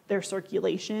like their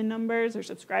circulation numbers or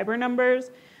subscriber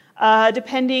numbers.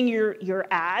 Depending your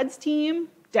ads team,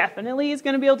 definitely is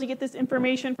going to be able to get this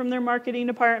information from their marketing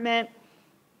department.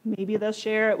 Maybe they'll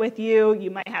share it with you. You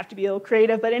might have to be a little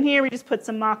creative. But in here, we just put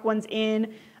some mock ones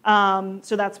in.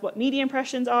 So that's what media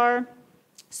impressions are.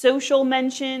 Social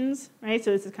mentions, right?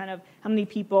 So this is kind of how many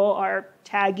people are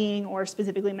tagging or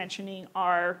specifically mentioning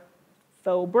our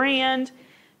faux brand.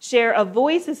 Share of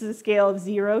voice, this is a scale of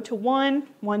 0 to 1,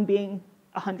 1 being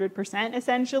 100%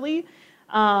 essentially.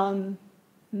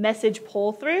 Message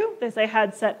pull-through, this I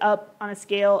had set up on a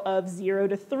scale of 0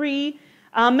 to 3.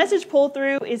 Message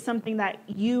pull-through is something that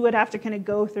you would have to kind of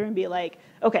go through and be like,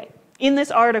 okay, in this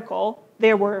article,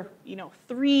 there were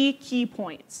 3 key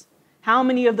points. How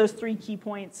many of those 3 key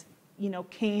points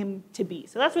came to be?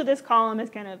 So that's what this column is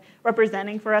kind of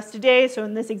representing for us today. So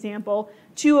in this example,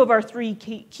 2 of our 3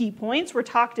 key points were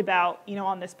talked about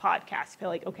on this podcast. I feel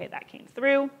like, okay, that came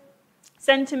through.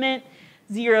 Sentiment,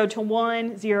 0 to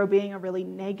 1, 0 being a really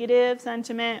negative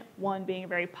sentiment, 1 being a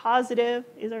very positive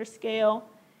is our scale.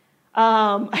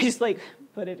 I just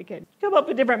put it again, come up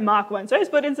with different mock ones. So I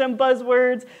just put in some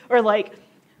buzzwords or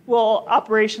we'll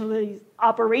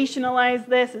operationalize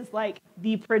this as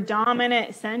the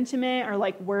predominant sentiment or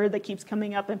like word that keeps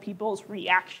coming up in people's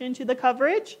reaction to the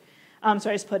coverage. So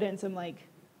I just put in some like,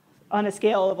 on a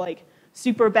scale of like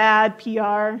super bad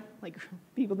PR, like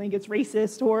people think it's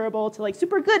racist, horrible, to like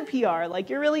super good PR, like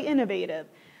you're really innovative.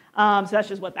 So that's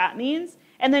just what that means.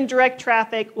 And then direct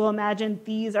traffic, we'll imagine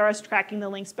these are us tracking the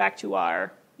links back to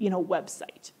our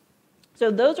website.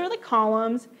 So those are the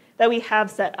columns that we have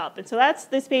set up. And so that's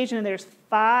this page, and there's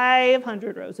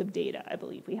 500 rows of data, I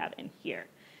believe we have in here.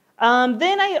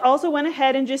 Then I also went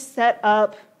ahead and just set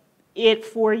up it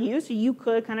for you, so you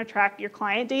could kind of track your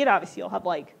client data. Obviously, you'll have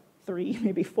like 3,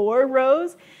 maybe 4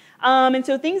 rows. And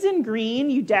so things in green,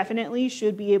 you definitely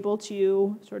should be able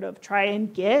to sort of try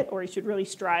and get, or you should really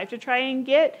strive to try and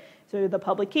get. So the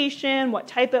publication, what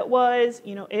type it was,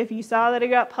 if you saw that it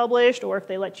got published, or if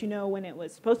they let you know when it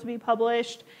was supposed to be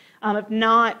published. If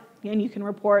not, then you can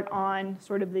report on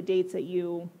sort of the dates that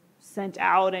you sent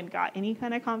out and got any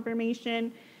kind of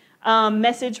confirmation.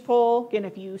 Message poll, again,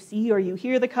 if you see or you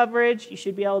hear the coverage, you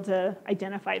should be able to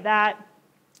identify that.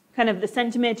 Kind of the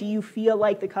sentiment, do you feel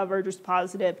like the coverage was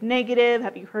positive, negative?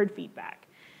 Have you heard feedback?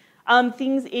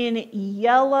 Things in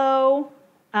yellow,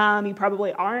 you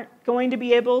probably aren't going to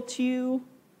be able to,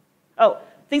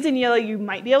 things in yellow you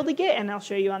might be able to get, and I'll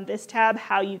show you on this tab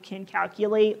how you can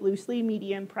calculate loosely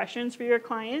media impressions for your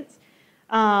clients.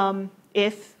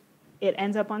 If it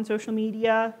ends up on social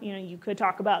media, you could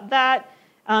talk about that.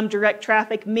 Direct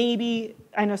traffic, maybe,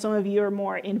 I know some of you are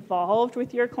more involved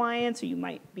with your clients, so you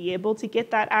might be able to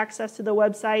get that access to the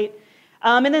website.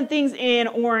 And then things in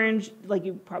orange, like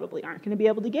you probably aren't going to be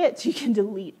able to get, so you can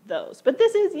delete those. But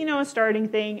this is, a starting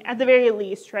thing. At the very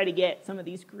least, try to get some of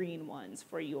these green ones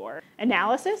for your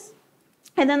analysis.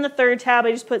 And then the third tab,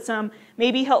 I just put some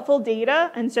maybe helpful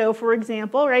data. And so, for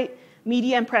example,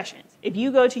 media impressions. If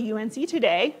you go to UNC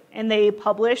Today and they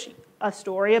publish a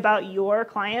story about your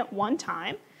client one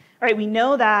time, we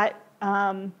know that,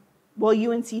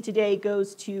 UNC Today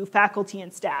goes to faculty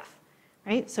and staff.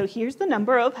 So here's the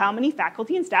number of how many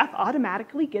faculty and staff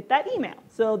automatically get that email.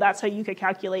 So that's how you could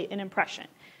calculate an impression.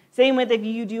 Same with if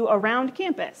you do around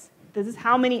campus. This is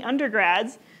how many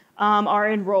undergrads are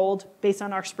enrolled based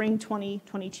on our spring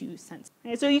 2022 census.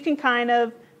 So you can kind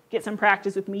of get some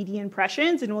practice with media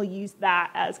impressions, and we'll use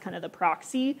that as kind of the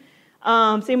proxy.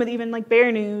 Same with even like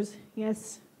Bear News.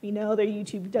 Yes, we know their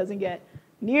YouTube doesn't get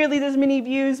nearly as many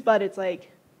views, but it's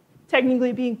like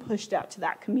technically being pushed out to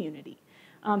that community.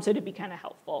 So to be kind of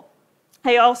helpful.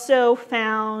 I also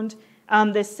found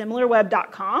this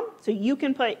similarweb.com. So you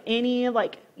can put any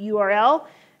URL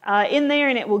in there,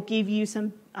 and it will give you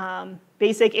some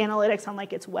basic analytics on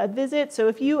its web visit. So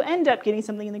if you end up getting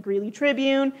something in the Greeley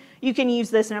Tribune, you can use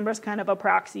this number as kind of a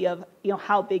proxy of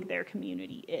how big their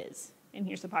community is. And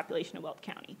here's the population of Weld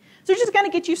County. So just kind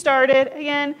of get you started.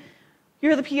 Again,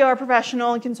 you're the PR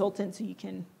professional and consultant, so you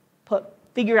can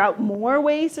figure out more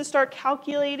ways to start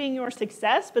calculating your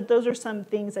success, but those are some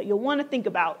things that you'll want to think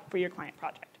about for your client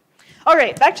project. All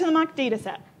right, back to the mock data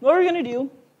set. What we're going to do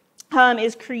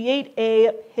is create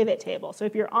a pivot table. So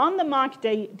if you're on the mock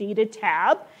data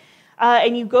tab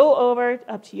and you go over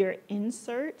up to your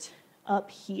insert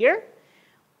up here,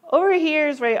 over here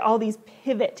is all these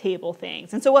pivot table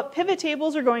things. And so what pivot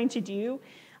tables are going to do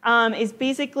is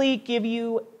basically give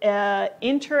you an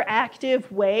interactive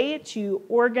way to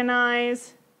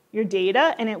organize your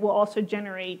data, and it will also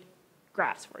generate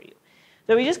graphs for you.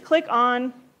 So we just click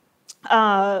on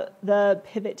the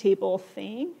pivot table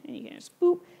thing, and you can just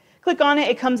click on it.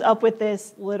 It comes up with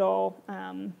this little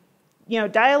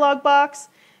dialog box.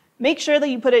 Make sure that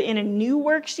you put it in a new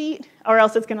worksheet, or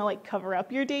else it's going to cover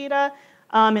up your data.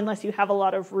 Unless you have a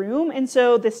lot of room. And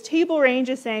so this table range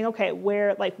is saying, okay,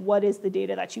 what is the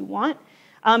data that you want?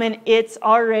 And it's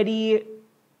already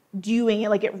doing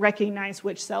it, it recognized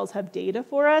which cells have data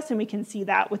for us, and we can see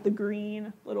that with the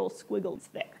green little squiggles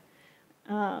there.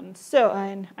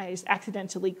 And I just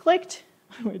accidentally clicked,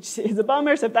 which is a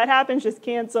bummer, so if that happens, just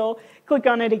cancel, click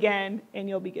on it again, and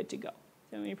you'll be good to go.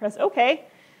 So when you press OK,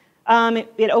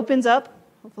 it opens up,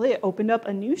 hopefully it opened up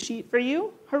a new sheet for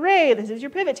you. Hooray, this is your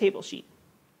pivot table sheet.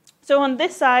 So on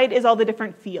this side is all the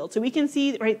different fields. So we can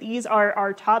see, these are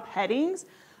our top headings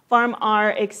from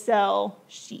our Excel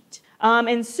sheet.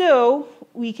 And so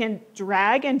we can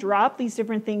drag and drop these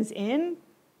different things in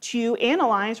to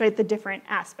analyze, the different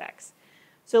aspects.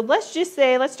 So let's just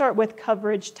say, let's start with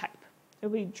coverage type. So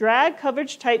we drag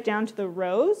coverage type down to the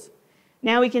rows.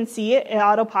 Now we can see it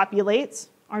auto-populates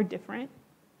our different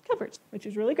coverage, which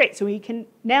is really great. So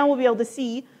now we'll be able to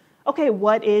see, okay,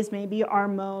 what is maybe our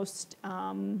most,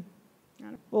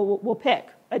 we'll pick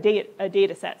a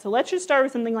data set. So let's just start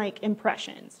with something like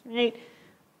impressions,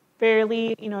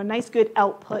 fairly, a nice good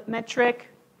output metric.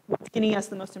 What's getting us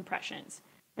the most impressions?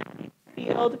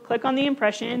 Field, click on the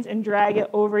impressions and drag it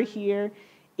over here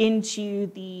into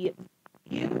the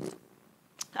views.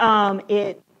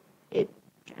 It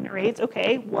generates,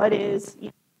 okay, what is,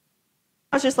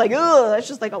 it's just like, that's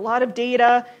just like a lot of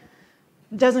data.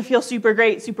 Doesn't feel super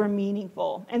great, super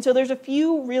meaningful. And so there's a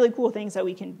few really cool things that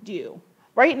we can do.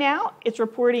 Right now, it's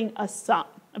reporting a sum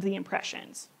of the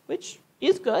impressions, which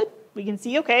is good. We can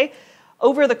see, okay,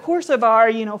 over the course of our,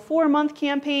 4-month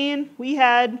campaign, we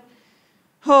had,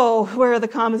 where are the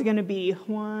commas going to be?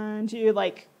 1, 2,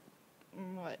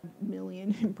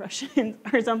 million impressions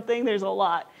or something. There's a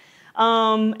lot.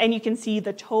 And you can see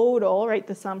the total, right,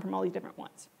 the sum from all these different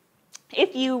ones.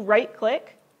 If you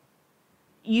right-click,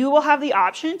 you will have the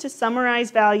option to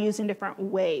summarize values in different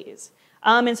ways.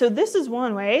 And so this is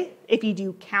one way. If you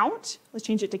do count, let's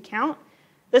change it to count.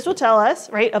 This will tell us,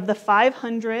 right, of the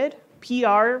 500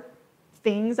 PR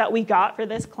things that we got for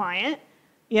this client,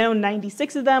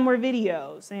 96 of them were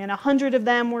videos, and 100 of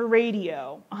them were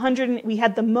radio. 100, we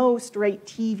had the most, right,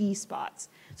 TV spots.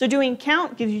 So doing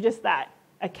count gives you just that,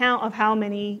 a count of how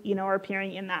many, are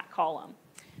appearing in that column.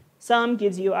 Sum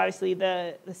gives you, obviously,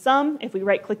 the sum. If we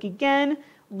right-click again,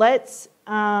 let's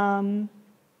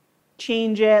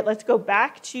change it. Let's go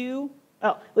back to,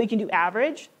 we can do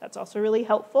average. That's also really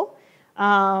helpful.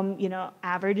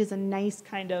 Average is a nice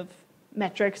kind of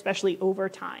metric, especially over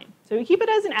time. So we keep it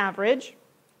as an average.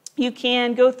 You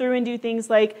can go through and do things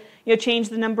like, change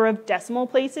the number of decimal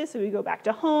places. So we go back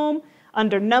to home.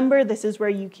 Under number, this is where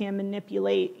you can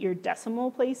manipulate your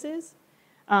decimal places.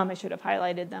 I should have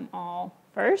highlighted them all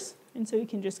first. And so you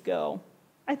can just go,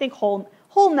 I think, whole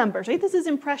numbers, right? This is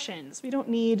impressions. We don't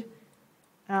need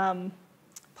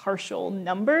partial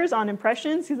numbers on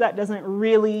impressions because that doesn't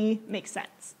really make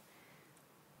sense.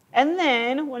 And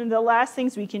then one of the last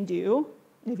things we can do,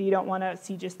 if you don't want to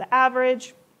see just the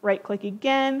average, right-click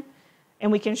again,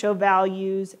 and we can show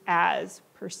values as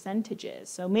percentages.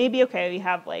 So maybe, okay, we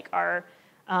have like our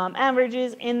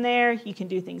averages in there. You can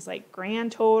do things like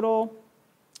grand total,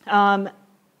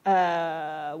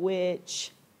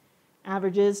 which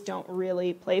averages don't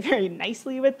really play very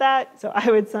nicely with that. So I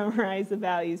would summarize the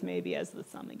values maybe as the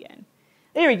sum again.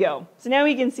 There we go. So now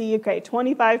we can see, okay,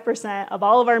 25% of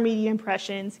all of our media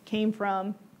impressions came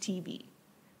from TV.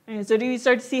 And so do you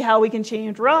start to see how we can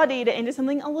change raw data into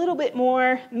something a little bit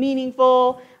more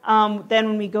meaningful? Then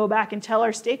when we go back and tell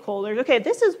our stakeholders, okay,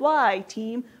 this is why,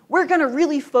 team, we're going to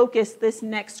really focus this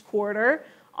next quarter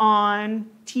on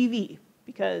TV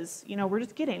because, we're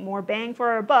just getting more bang for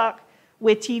our buck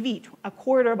with TV. A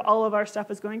quarter of all of our stuff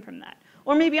is going from that.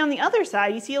 Or maybe on the other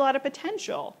side, you see a lot of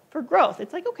potential for growth.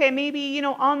 It's like, okay, maybe,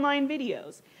 online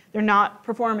videos. They're not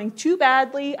performing too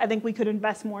badly. I think we could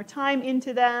invest more time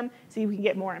into them so we can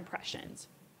get more impressions.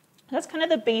 That's kind of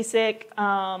the basic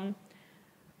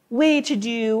way to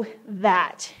do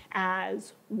that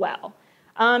as well.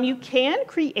 You can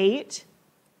create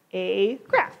a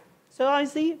graph. So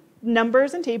obviously,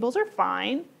 numbers and tables are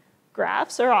fine.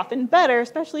 Graphs are often better,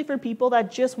 especially for people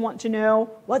that just want to know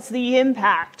what's the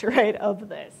impact, right, of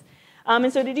this.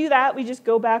 And so to do that, we just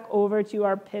go back over to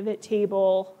our pivot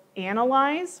table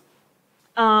analyze.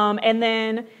 And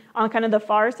then on kind of the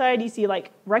far side, you see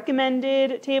like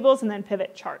recommended tables and then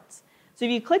pivot charts. So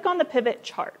if you click on the pivot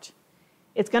chart,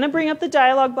 it's going to bring up the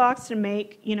dialog box to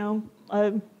make,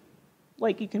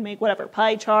 like you can make whatever,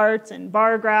 pie charts and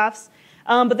bar graphs.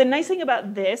 But the nice thing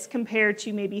about this compared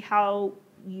to maybe how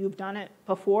you've done it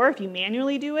before, if you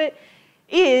manually do it,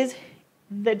 is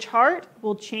the chart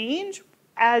will change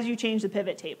as you change the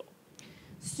pivot table.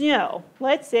 So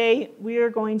let's say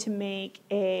we're going to make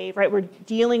we're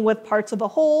dealing with parts of a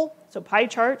whole, so pie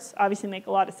charts obviously make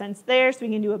a lot of sense there, so we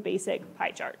can do a basic pie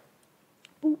chart.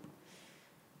 Boop.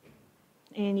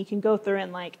 And you can go through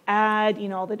and like add,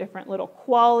 all the different little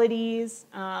qualities.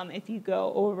 If you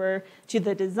go over to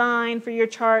the design for your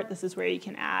chart, this is where you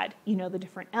can add, the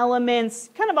different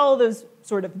elements, kind of all of those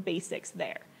sort of basics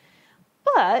there.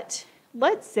 But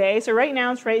let's say, so right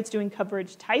now it's doing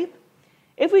coverage type.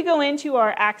 If we go into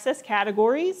our access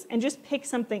categories and just pick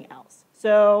something else.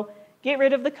 So get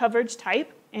rid of the coverage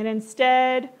type and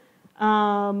instead,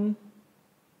 I don't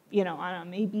know,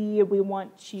 maybe we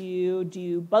want to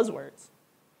do buzzwords.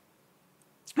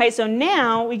 All right, so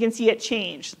now we can see it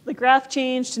change. The graph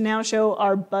changed to now show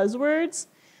our buzzwords,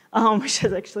 which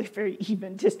is actually a very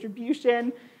even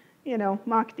distribution.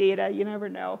 Mock data, you never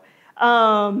know.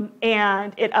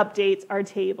 And it updates our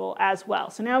table as well.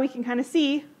 So now we can kind of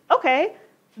see, okay,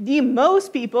 the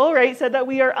most people, right, said that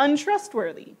we are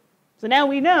untrustworthy. So now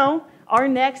we know our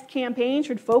next campaign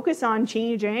should focus on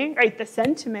changing, right, the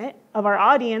sentiment of our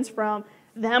audience from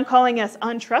them calling us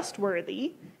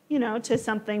untrustworthy, to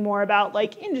something more about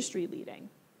like industry leading.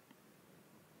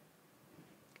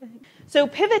 Okay. So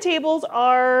pivot tables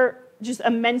are just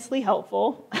immensely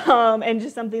helpful and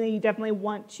just something that you definitely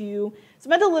want to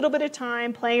spend a little bit of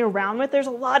time playing around with. There's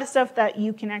a lot of stuff that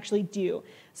you can actually do.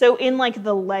 So in like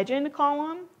the legend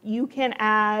column, you can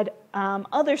add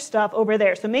other stuff over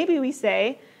there. So maybe we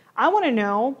say, I want to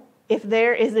know if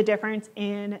there is a difference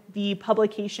in the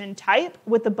publication type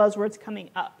with the buzzwords coming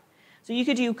up. So you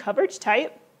could do coverage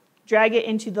type, drag it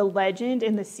into the legend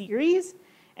in the series,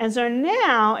 and so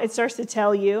now it starts to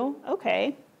tell you,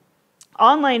 okay,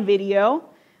 online video,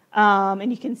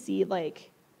 and you can see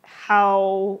like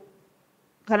how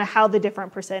the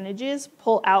different percentages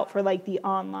pull out for like the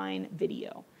online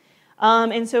video.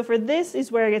 And so for this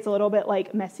is where it gets a little bit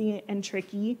like messy and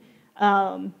tricky.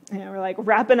 We're like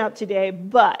wrapping up today,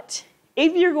 but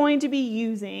if you're going to be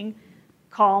using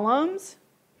columns,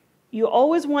 you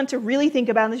always want to really think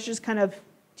about, and this is just kind of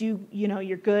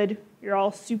you're good, you're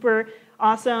all super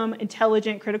awesome,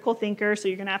 intelligent, critical thinker, so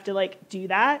you're gonna have to like do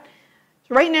that.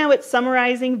 So right now it's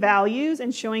summarizing values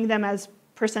and showing them as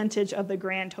percentage of the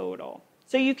grand total.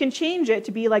 So you can change it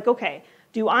to be like, okay,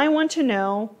 do I want to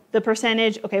know the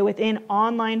percentage, okay, within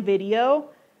online video,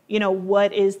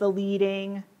 what is the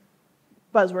leading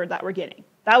buzzword that we're getting?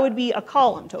 That would be a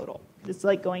column total. It's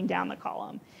like going down the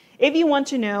column. If you want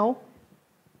to know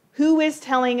who is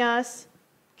telling us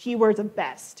keywords of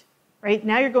best, right?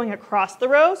 Now you're going across the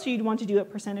row, so you'd want to do a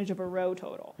percentage of a row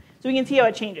total. So we can see how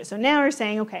it changes. So now we're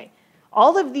saying, okay,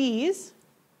 all of these,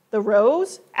 the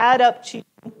rows, add up to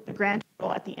the grand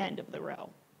total at the end of the row.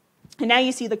 And now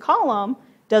you see the column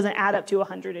doesn't add up to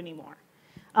 100 anymore.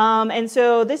 And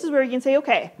so this is where you can say,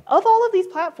 okay, of all of these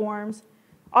platforms,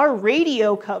 our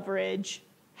radio coverage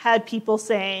had people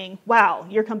saying, wow,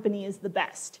 your company is the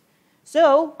best.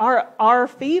 So our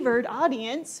favored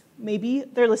audience, maybe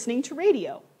they're listening to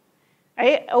radio,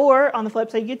 right? Or on the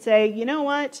flip side, you could say, you know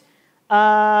what?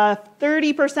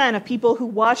 30% of people who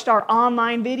watched our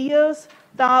online videos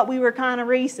thought we were kind of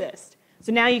racist.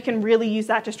 So now you can really use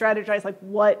that to strategize, like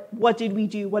what did we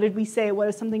do? What did we say? What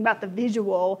is something about the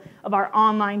visual of our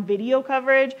online video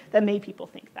coverage that made people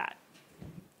think that?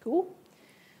 Cool.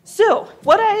 So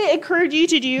what I encourage you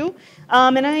to do,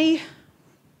 and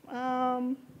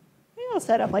I'll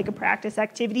set up like a practice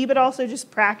activity, but also just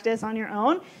practice on your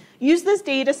own. Use this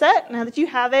data set, now that you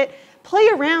have it, play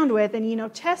around with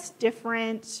and test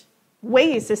different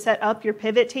ways to set up your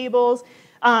pivot tables,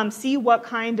 see what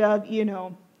kind of,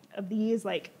 of these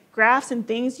like graphs and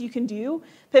things you can do.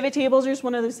 Pivot tables are just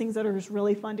one of those things that are just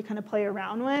really fun to kind of play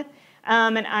around with.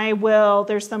 And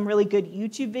there's some really good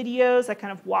YouTube videos that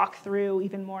kind of walk through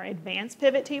even more advanced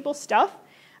pivot table stuff.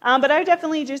 But I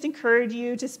definitely just encourage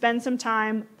you to spend some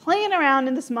time playing around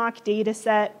in this mock data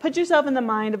set, put yourself in the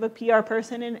mind of a PR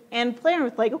person and play around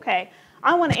with like, okay,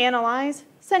 I want to analyze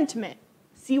sentiment,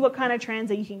 see what kind of trends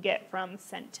that you can get from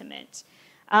sentiment.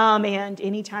 And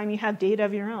anytime you have data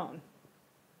of your own,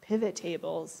 pivot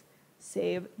tables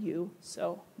save you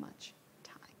so much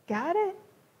time. Got it?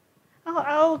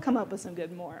 I'll come up with some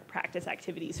good more practice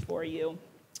activities for you.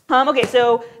 Okay,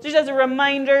 so just as a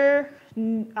reminder,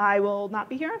 I will not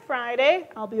be here on Friday.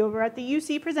 I'll be over at the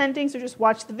UC presenting, so just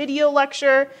watch the video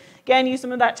lecture. Again, use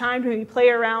some of that time to maybe play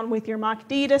around with your mock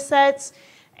data sets.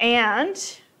 And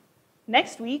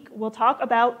next week, we'll talk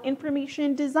about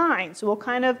information design. So we'll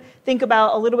kind of think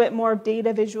about a little bit more of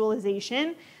data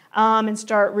visualization and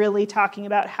start really talking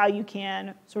about how you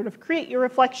can sort of create your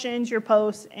reflections, your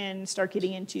posts, and start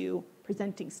getting into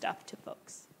presenting stuff to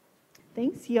folks.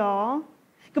 Thanks, y'all.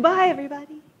 Goodbye,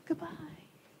 everybody. Goodbye.